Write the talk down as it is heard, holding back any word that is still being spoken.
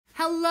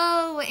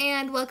Hello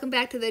and welcome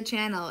back to the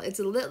channel. It's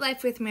a Lit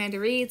Life with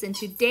Miranda Reads, and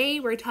today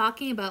we're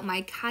talking about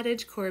my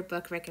cottagecore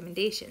book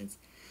recommendations.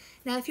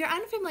 Now, if you're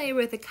unfamiliar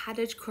with the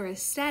cottagecore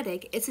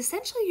aesthetic, it's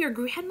essentially your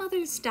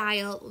grandmother's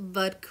style,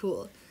 but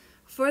cool.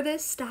 For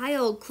this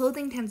style,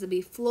 clothing tends to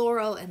be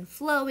floral and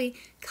flowy,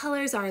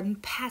 colors are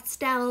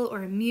pastel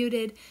or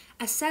muted,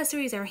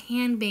 accessories are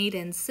handmade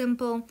and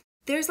simple.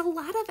 There's a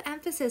lot of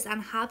emphasis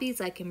on hobbies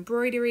like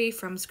embroidery,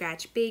 from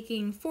scratch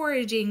baking,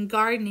 foraging,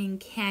 gardening,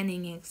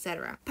 canning,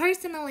 etc.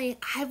 Personally,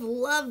 I've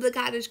loved the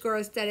cottagecore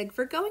aesthetic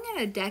for going on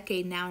a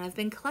decade now, and I've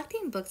been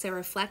collecting books that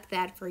reflect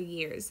that for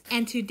years.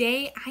 And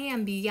today, I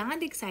am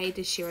beyond excited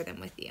to share them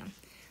with you.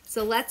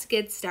 So let's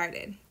get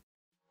started.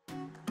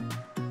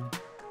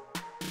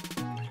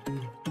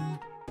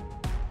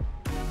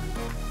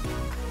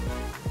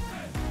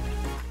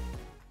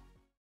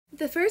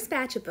 The first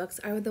batch of books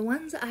are the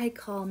ones I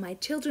call my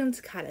children's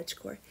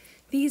cottagecore.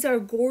 These are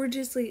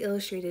gorgeously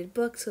illustrated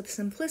books with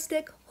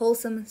simplistic,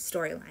 wholesome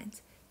storylines.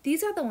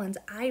 These are the ones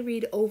I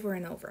read over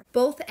and over,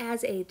 both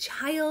as a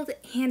child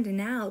and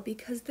now,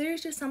 because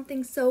there's just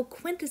something so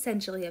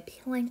quintessentially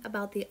appealing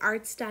about the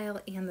art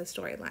style and the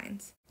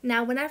storylines.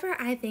 Now, whenever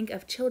I think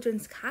of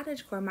children's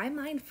cottagecore, my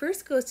mind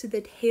first goes to the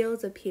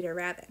Tales of Peter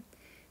Rabbit.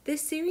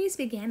 This series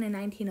began in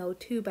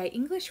 1902 by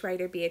English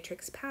writer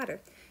Beatrix,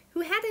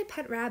 who had a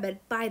pet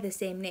rabbit by the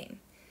same name.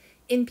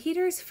 In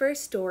Peter's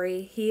first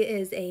story, he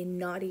is a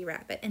naughty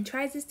rabbit and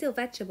tries to steal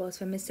vegetables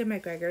from Mr.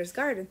 McGregor's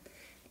garden,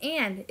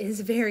 and is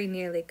very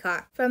nearly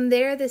caught. From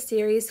there, the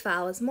series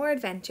follows more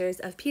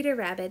adventures of Peter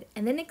Rabbit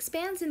and then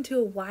expands into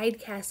a wide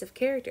cast of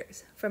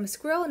characters, from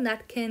Squirrel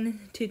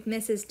Nutkin to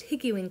Mrs.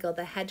 Tiggywinkle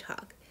the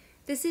Hedgehog.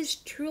 This is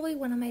truly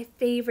one of my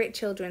favorite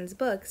children's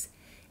books,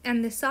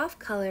 and the soft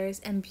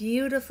colors and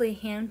beautifully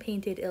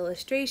hand-painted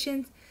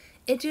illustrations,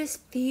 it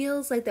just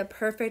feels like the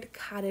perfect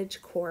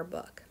cottagecore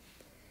book.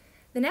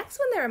 The next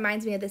one that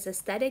reminds me of this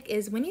aesthetic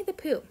is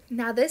Winnie-the-Pooh.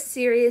 Now, this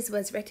series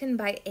was written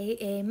by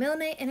A.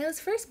 Milne, and it was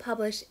first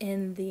published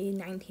in the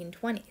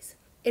 1920s.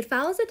 It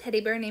follows a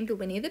teddy bear named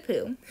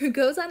Winnie-the-Pooh, who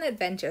goes on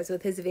adventures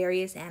with his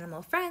various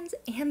animal friends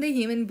and the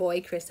human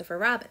boy Christopher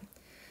Robin.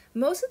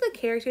 Most of the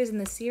characters in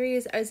the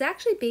series is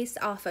actually based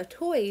off of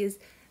toys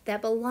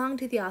that belong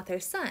to the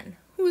author's son,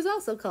 who is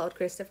also called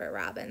Christopher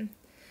Robin.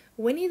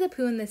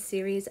 Winnie-the-Pooh in this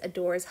series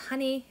adores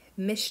honey,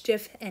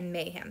 mischief, and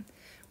mayhem,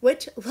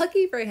 which,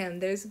 lucky for him,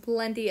 there's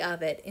plenty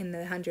of it in the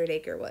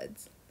 100-Acre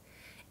Woods.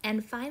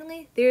 And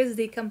finally, there's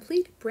the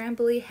complete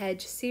Brambly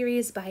Hedge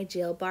series by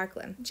Jill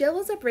Barklem. Jill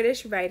was a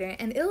British writer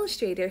and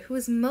illustrator who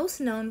is most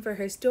known for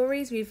her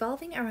stories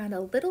revolving around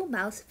a little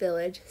mouse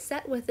village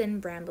set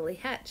within Brambly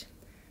Hedge.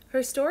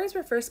 Her stories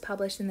were first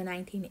published in the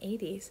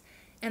 1980s,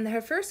 and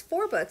her first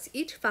 4 books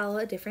each follow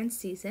a different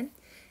season,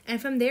 and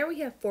from there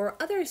we have 4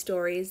 other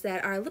stories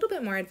that are a little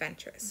bit more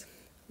adventurous.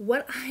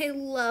 What I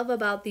love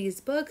about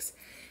these books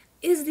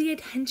is the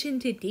attention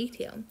to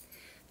detail.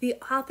 The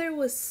author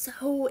was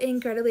so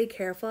incredibly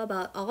careful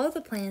about all of the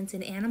plants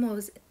and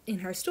animals in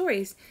her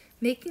stories,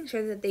 making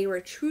sure that they were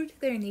true to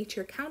their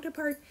nature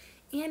counterpart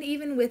and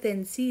even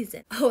within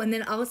season. Oh, and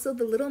then also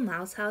the little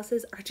mouse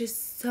houses are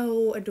just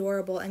so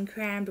adorable and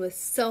crammed with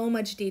so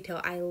much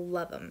detail. I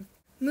love them.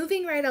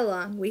 Moving right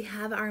along, we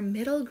have our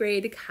middle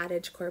grade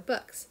cottagecore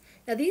books.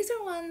 Now, these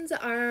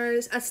are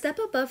a step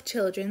above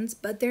children's,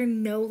 but they're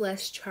no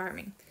less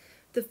charming.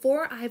 The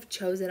 4 I've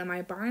chosen are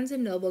my Barnes &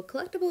 Noble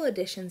collectible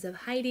editions of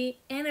Heidi,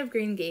 Anne of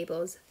Green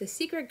Gables, The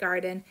Secret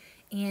Garden,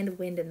 and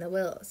Wind in the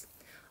Willows.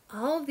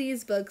 All of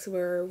these books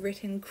were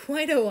written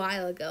quite a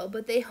while ago,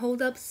 but they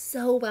hold up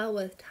so well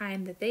with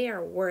time that they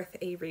are worth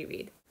a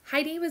reread.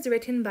 Heidi was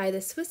written by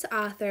the Swiss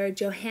author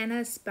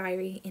Johanna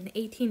Spyri in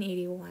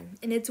 1881,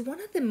 and it's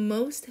one of the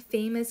most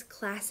famous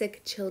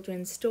classic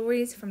children's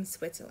stories from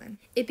Switzerland.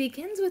 It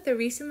begins with a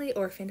recently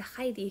orphaned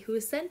Heidi who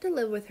is sent to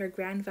live with her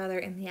grandfather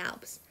in the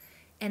Alps.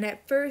 And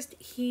at first,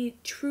 he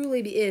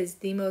truly is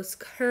the most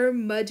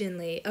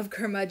curmudgeonly of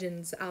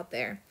curmudgeons out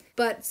there.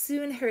 But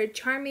soon her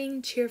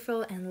charming,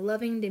 cheerful, and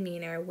loving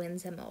demeanor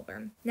wins him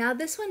over. Now,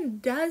 this one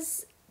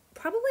does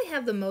probably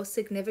have the most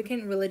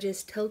significant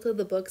religious tilt of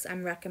the books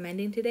I'm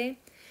recommending today,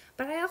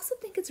 but I also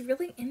think it's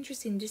really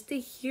interesting just to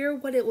hear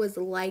what it was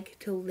like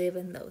to live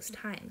in those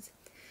times.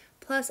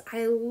 Plus,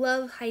 I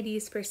love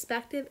Heidi's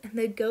perspective, and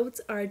the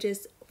goats are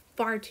just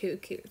far too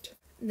cute.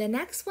 The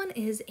next one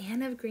is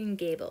Anne of Green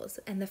Gables,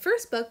 and the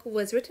first book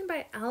was written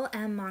by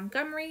L.M.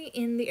 Montgomery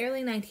in the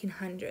early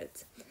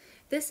 1900s.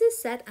 This is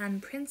set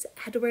on Prince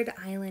Edward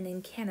Island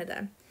in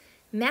Canada.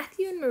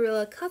 Matthew and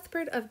Marilla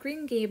Cuthbert of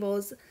Green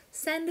Gables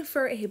send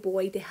for a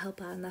boy to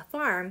help on the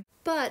farm,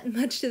 but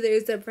much to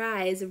their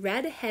surprise,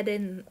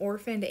 red-headed and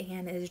orphaned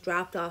Anne is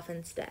dropped off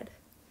instead.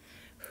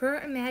 Her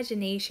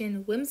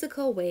imagination,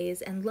 whimsical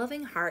ways, and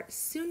loving heart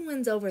soon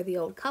wins over the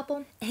old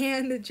couple,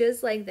 and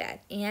just like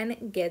that,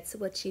 Anne gets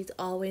what she's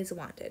always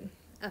wanted,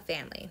 a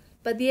family.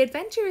 But the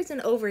adventure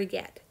isn't over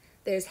yet.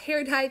 There's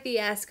hair dye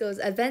fiascos,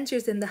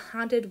 adventures in the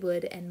haunted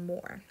wood, and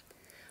more.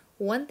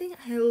 One thing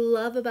I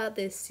love about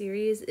this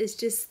series is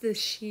just the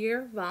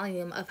sheer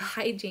volume of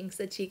hijinks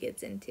that she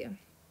gets into.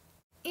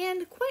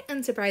 And quite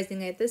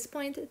unsurprisingly at this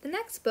point, the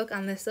next book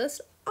on this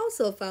list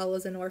also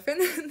follows an orphan,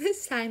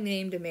 this time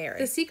named Mary.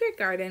 The Secret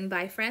Garden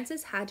by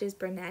Frances Hodges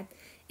Burnett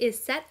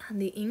is set on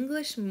the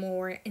English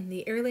moor in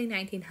the early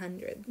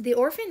 1900s. The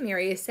orphan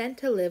Mary is sent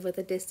to live with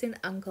a distant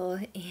uncle,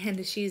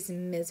 and she's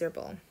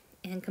miserable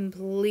and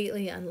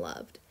completely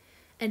unloved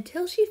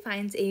until she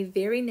finds a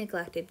very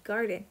neglected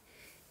garden.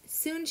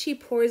 Soon she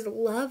pours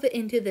love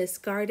into this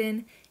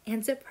garden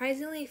and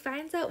surprisingly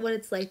finds out what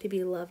it's like to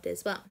be loved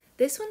as well.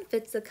 This one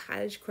fits the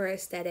cottagecore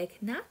aesthetic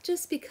not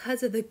just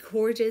because of the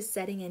gorgeous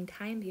setting and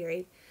time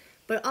period,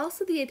 but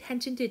also the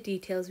attention to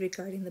details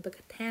regarding the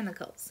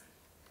botanicals.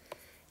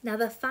 Now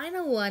the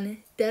final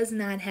one does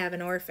not have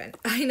an orphan.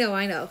 I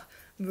know,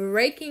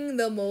 breaking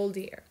the mold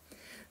here.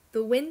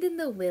 The Wind in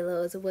the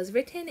Willows was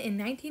written in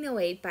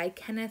 1908 by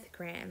Kenneth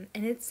Grahame,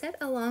 and it's set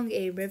along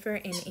a river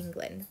in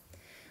England.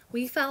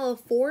 We follow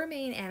 4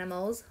 main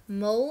animals,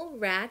 mole,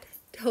 rat,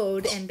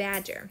 toad, and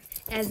badger,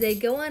 as they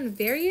go on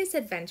various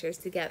adventures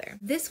together.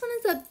 This one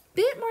is a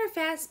bit more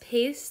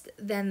fast-paced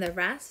than the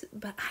rest,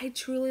 but I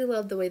truly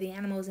love the way the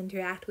animals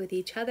interact with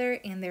each other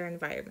and their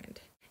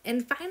environment.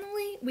 And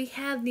finally, we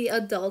have the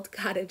adult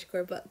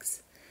Cottagecore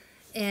books.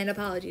 And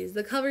apologies,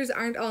 the covers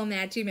aren't all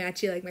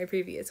matchy-matchy like my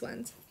previous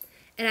ones.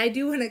 And I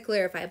do want to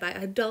clarify, by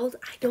adult,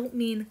 I don't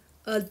mean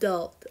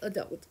adult.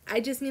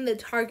 I just mean the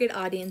target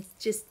audience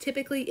just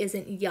typically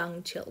isn't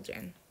young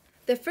children.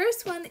 The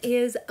first one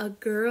is A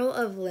Girl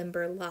of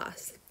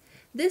Limberlost.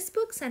 This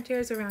book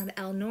centers around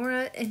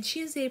Elnora, and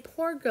she is a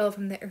poor girl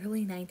from the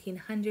early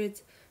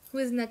 1900s who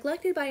is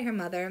neglected by her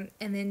mother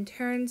and then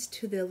turns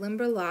to the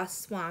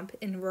Limberlost swamp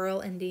in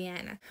rural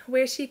Indiana,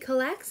 where she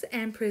collects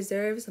and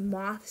preserves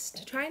moths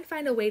to try and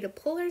find a way to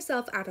pull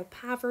herself out of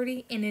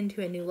poverty and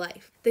into a new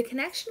life. The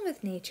connection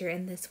with nature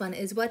in this one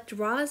is what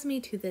draws me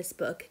to this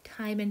book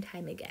time and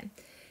time again.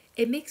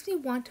 It makes me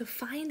want to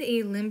find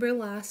a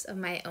Limberlost of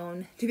my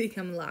own to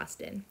become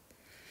lost in.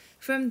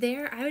 From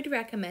there, I would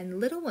recommend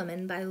Little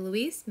Women by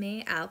Louisa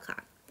May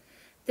Alcott.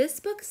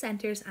 This book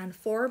centers on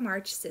 4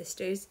 March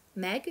sisters,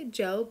 Meg,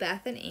 Jo,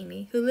 Beth, and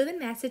Amy, who live in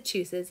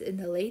Massachusetts in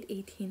the late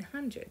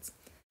 1800s.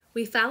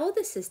 We follow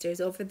the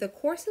sisters over the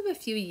course of a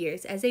few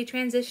years as they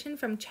transition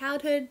from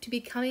childhood to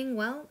becoming,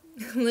 well,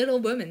 little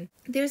women.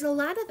 There's a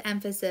lot of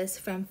emphasis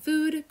from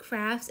food,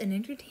 crafts, and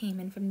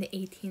entertainment from the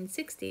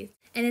 1860s,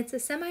 and it's a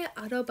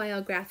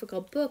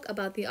semi-autobiographical book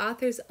about the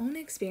author's own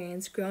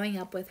experience growing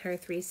up with her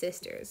 3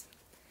 sisters.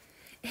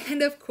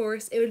 And of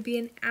course, it would be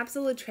an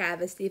absolute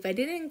travesty if I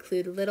didn't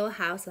include Little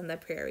House on the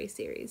Prairie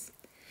series.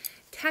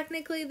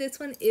 Technically, this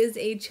one is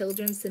a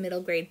children's to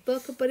middle grade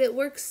book, but it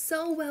works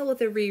so well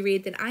with a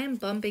reread that I am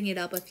bumping it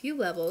up a few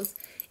levels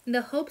in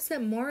the hopes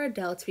that more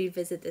adults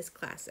revisit this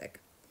classic.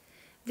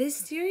 This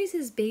series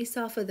is based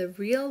off of the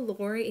real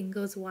Laura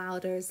Ingalls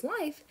Wilder's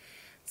life,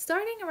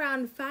 starting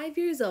around 5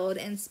 years old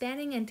and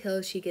spanning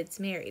until she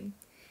gets married.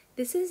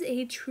 This is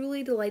a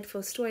truly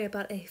delightful story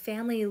about a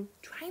family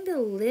trying to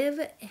live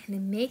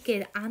and make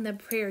it on the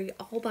prairie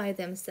all by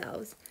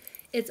themselves.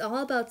 It's all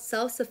about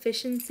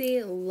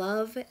self-sufficiency,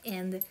 love,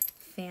 and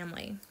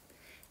family.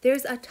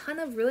 There's a ton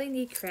of really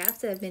neat crafts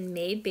that have been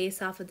made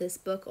based off of this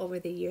book over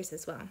the years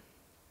as well.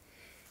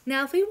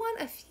 Now, if we want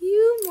a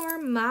few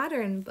more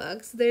modern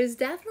books, there's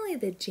definitely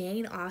the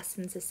Jane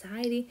Austen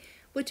Society,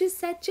 which is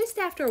set just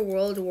after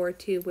World War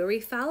II, where we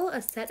follow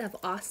a set of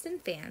Austen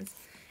fans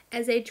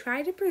as they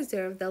try to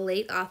preserve the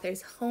late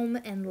author's home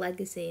and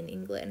legacy in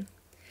England.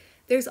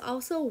 There's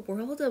also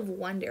World of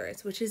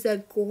Wonders, which is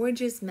a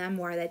gorgeous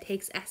memoir that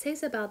takes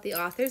essays about the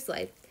author's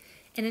life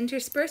and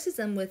intersperses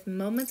them with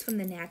moments from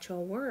the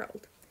natural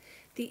world.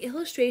 The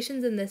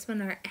illustrations in this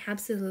one are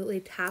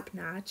absolutely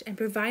top-notch and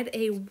provide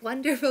a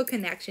wonderful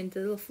connection to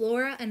the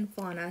flora and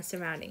fauna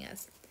surrounding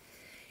us.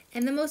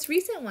 And the most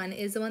recent one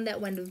is the one that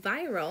went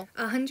viral,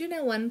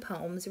 101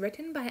 Poems,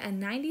 written by a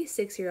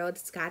 96-year-old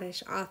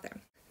Scottish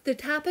author. The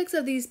topics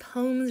of these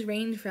poems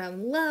range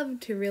from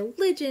love to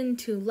religion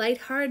to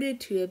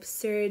lighthearted to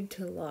absurd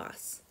to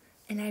loss.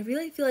 And I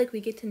really feel like we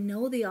get to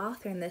know the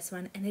author in this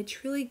one, and it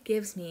truly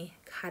gives me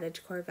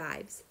cottagecore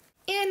vibes.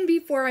 And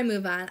before I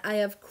move on, I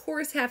of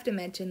course have to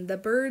mention The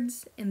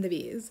Birds and the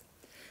Bees.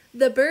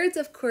 The Birds,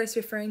 of course,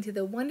 referring to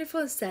the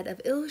wonderful set of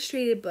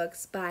illustrated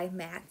books by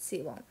Matt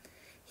Sewell.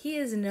 He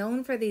is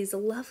known for these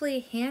lovely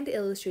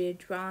hand-illustrated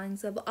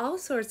drawings of all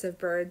sorts of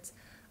birds,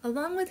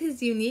 along with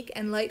his unique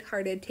and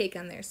lighthearted take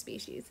on their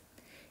species.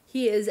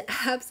 He is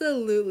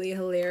absolutely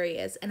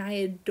hilarious, and I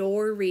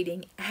adore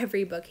reading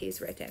every book he's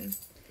written.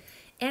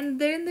 And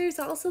then there's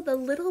also The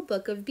Little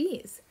Book of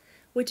Bees,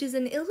 which is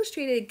an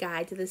illustrated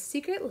guide to the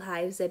secret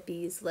lives that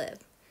bees live.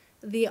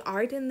 The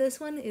art in this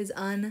one is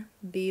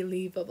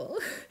unbelievable.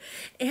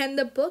 And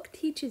the book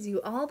teaches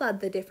you all about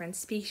the different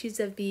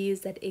species of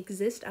bees that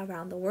exist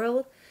around the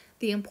world,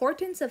 the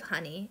importance of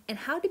honey, and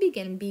how to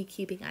begin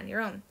beekeeping on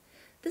your own.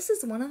 This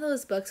is one of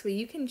those books where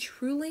you can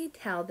truly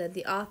tell that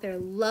the author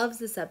loves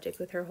the subject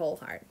with her whole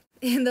heart.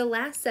 And the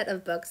last set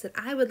of books that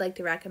I would like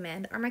to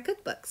recommend are my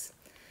cookbooks.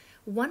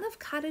 One of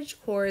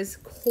Cottagecore's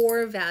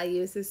core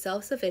values is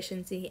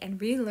self-sufficiency and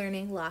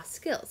relearning lost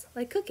skills,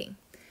 like cooking.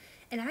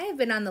 and I have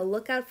been on the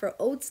lookout for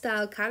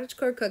old-style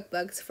cottagecore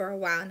cookbooks for a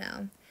while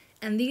now,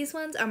 and these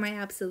ones are my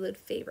absolute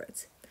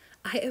favorites.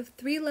 I have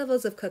 3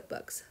 levels of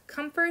cookbooks: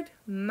 comfort,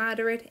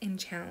 moderate, and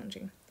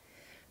challenging.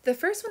 The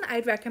first one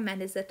I'd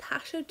recommend is the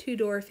Tasha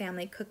Tudor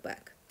Family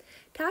Cookbook.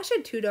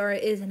 Tasha Tudor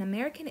is an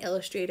American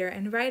illustrator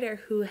and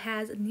writer who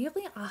has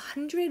nearly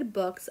 100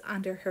 books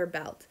under her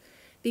belt,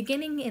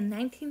 beginning in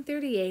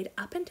 1938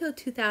 up until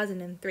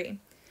 2003.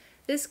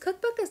 This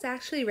cookbook is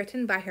actually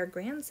written by her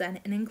grandson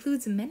and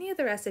includes many of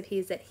the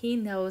recipes that he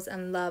knows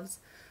and loves,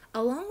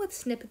 along with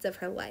snippets of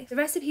her life. The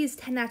recipes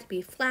tend not to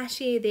be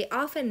flashy. They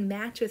often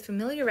match with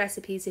familiar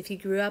recipes if you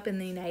grew up in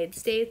the United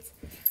States,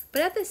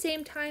 but at the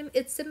same time,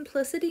 its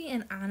simplicity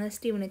and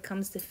honesty when it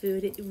comes to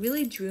food, it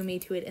really drew me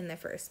to it in the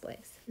first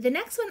place. The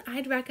next one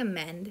I'd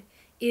recommend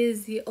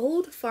is the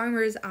Old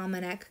Farmer's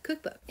Almanac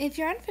Cookbook. If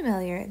you're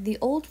unfamiliar, the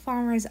Old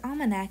Farmer's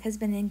Almanac has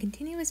been in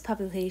continuous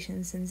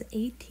publication since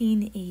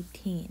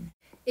 1818.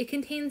 It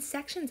contains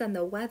sections on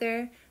the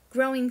weather,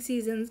 growing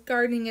seasons,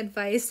 gardening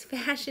advice,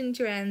 fashion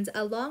trends,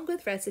 along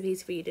with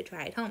recipes for you to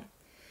try at home.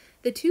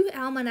 The 2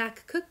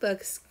 almanac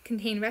cookbooks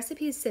contain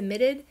recipes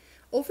submitted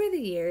over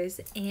the years,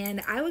 and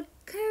I would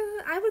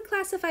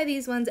classify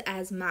these ones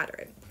as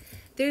moderate.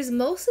 There's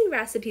mostly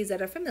recipes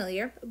that are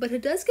familiar, but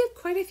it does give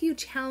quite a few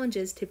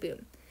challenges to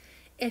boot.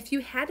 If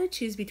you had to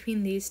choose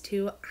between these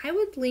 2, I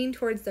would lean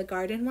towards the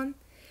garden one.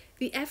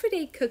 The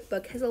Everyday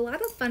Cookbook has a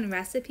lot of fun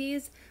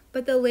recipes,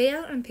 but the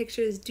layout and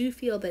pictures do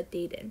feel a bit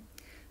dated.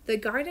 The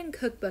Garden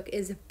Cookbook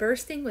is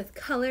bursting with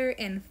color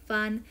and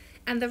fun,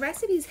 and the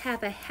recipes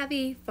have a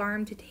heavy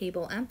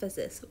farm-to-table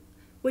emphasis,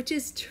 which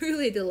is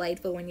truly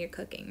delightful when you're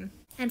cooking.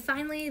 And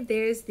finally,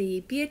 there's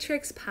the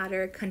Beatrix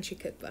Potter Country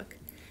Cookbook.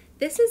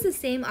 This is the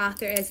same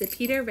author as the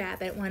Peter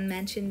Rabbit one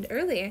mentioned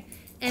earlier,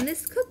 and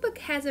this cookbook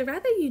has a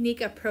rather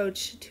unique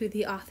approach to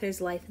the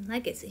author's life and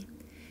legacy.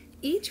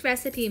 Each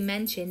recipe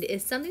mentioned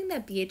is something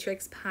that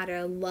Beatrix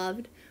Potter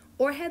loved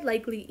or had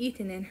likely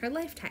eaten in her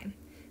lifetime,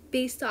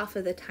 based off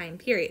of the time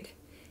period.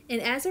 And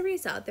as a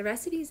result, the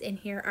recipes in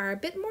here are a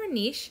bit more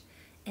niche,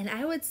 and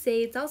I would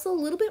say it's also a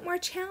little bit more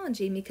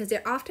challenging because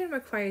it often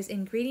requires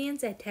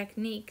ingredients and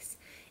techniques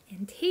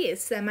and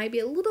tastes that might be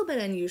a little bit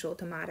unusual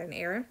to modern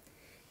era.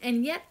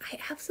 And yet, I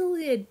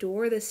absolutely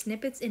adore the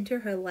snippets into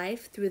her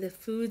life through the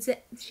foods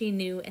that she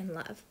knew and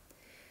loved.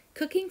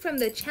 Cooking from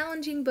the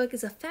challenging book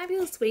is a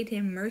fabulous way to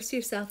immerse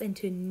yourself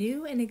into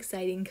new and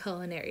exciting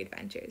culinary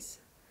adventures.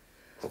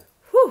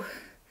 Whew!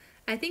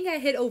 I think I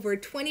hit over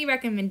 20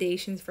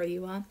 recommendations for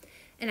you all,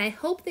 and I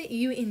hope that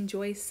you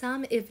enjoy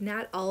some, if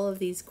not all, of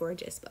these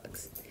gorgeous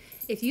books.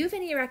 If you have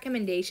any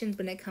recommendations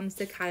when it comes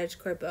to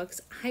cottagecore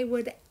books, I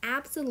would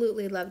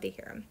absolutely love to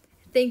hear them.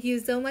 Thank you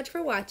so much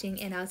for watching,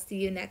 and I'll see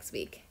you next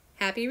week.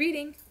 Happy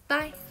reading!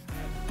 Bye!